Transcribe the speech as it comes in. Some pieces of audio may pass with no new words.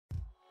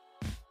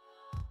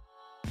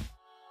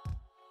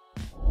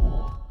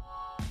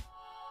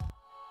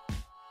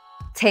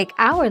Take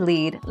our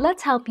lead,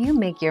 let's help you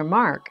make your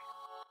mark.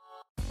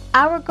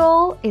 Our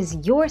goal is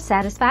your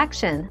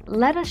satisfaction.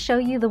 Let us show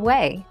you the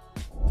way.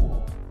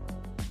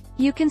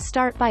 You can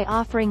start by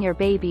offering your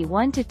baby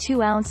 1 to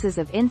 2 ounces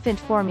of infant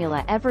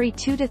formula every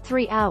 2 to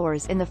 3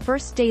 hours in the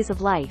first days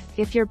of life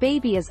if your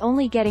baby is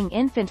only getting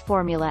infant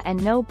formula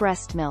and no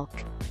breast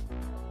milk.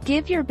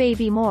 Give your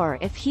baby more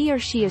if he or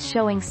she is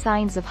showing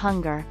signs of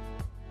hunger.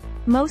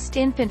 Most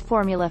infant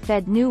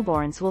formula-fed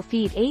newborns will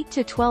feed 8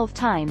 to 12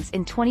 times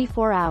in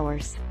 24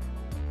 hours.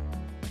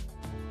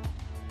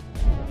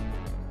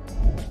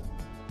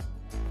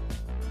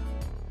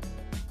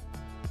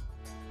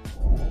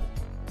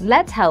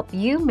 Let's help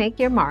you make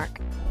your mark.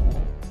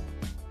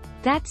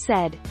 That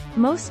said,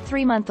 most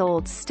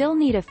 3-month-olds still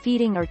need a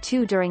feeding or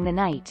two during the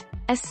night,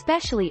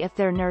 especially if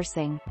they're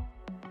nursing.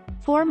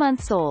 4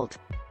 months old.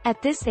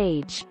 At this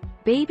age,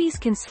 babies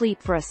can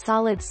sleep for a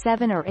solid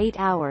 7 or 8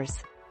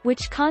 hours,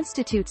 which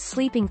constitutes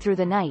sleeping through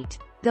the night,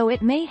 though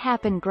it may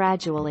happen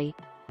gradually.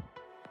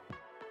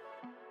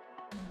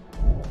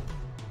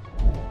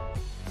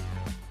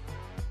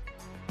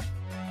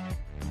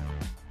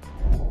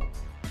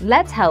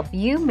 Let's help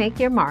you make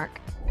your mark.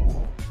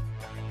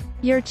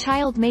 Your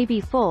child may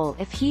be full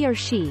if he or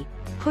she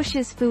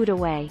pushes food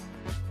away,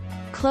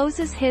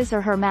 closes his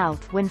or her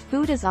mouth when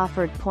food is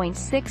offered.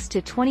 6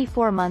 to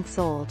 24 months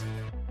old.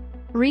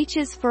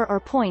 Reaches for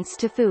or points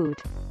to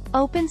food.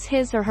 Opens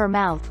his or her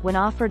mouth when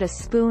offered a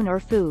spoon or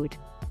food.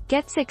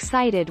 Gets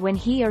excited when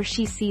he or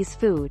she sees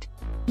food.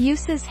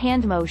 Uses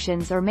hand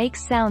motions or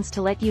makes sounds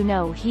to let you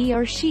know he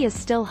or she is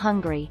still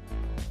hungry.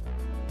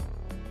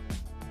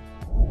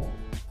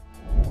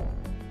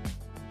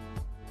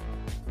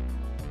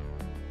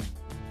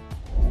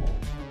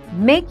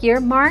 Make your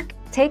mark,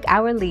 take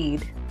our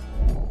lead.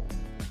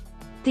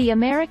 The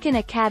American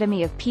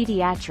Academy of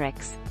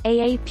Pediatrics,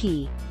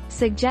 AAP,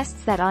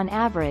 suggests that on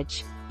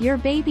average, your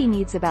baby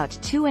needs about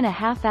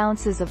 2.5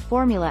 ounces of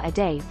formula a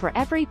day for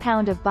every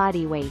pound of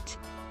body weight.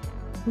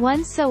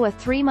 So a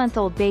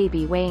 3-month-old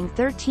baby weighing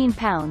 13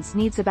 pounds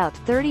needs about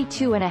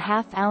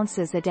 32.5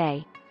 ounces a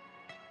day.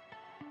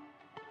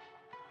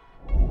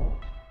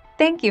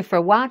 Thank you for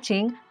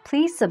watching.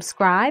 Please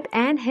subscribe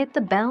and hit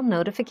the bell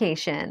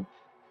notification.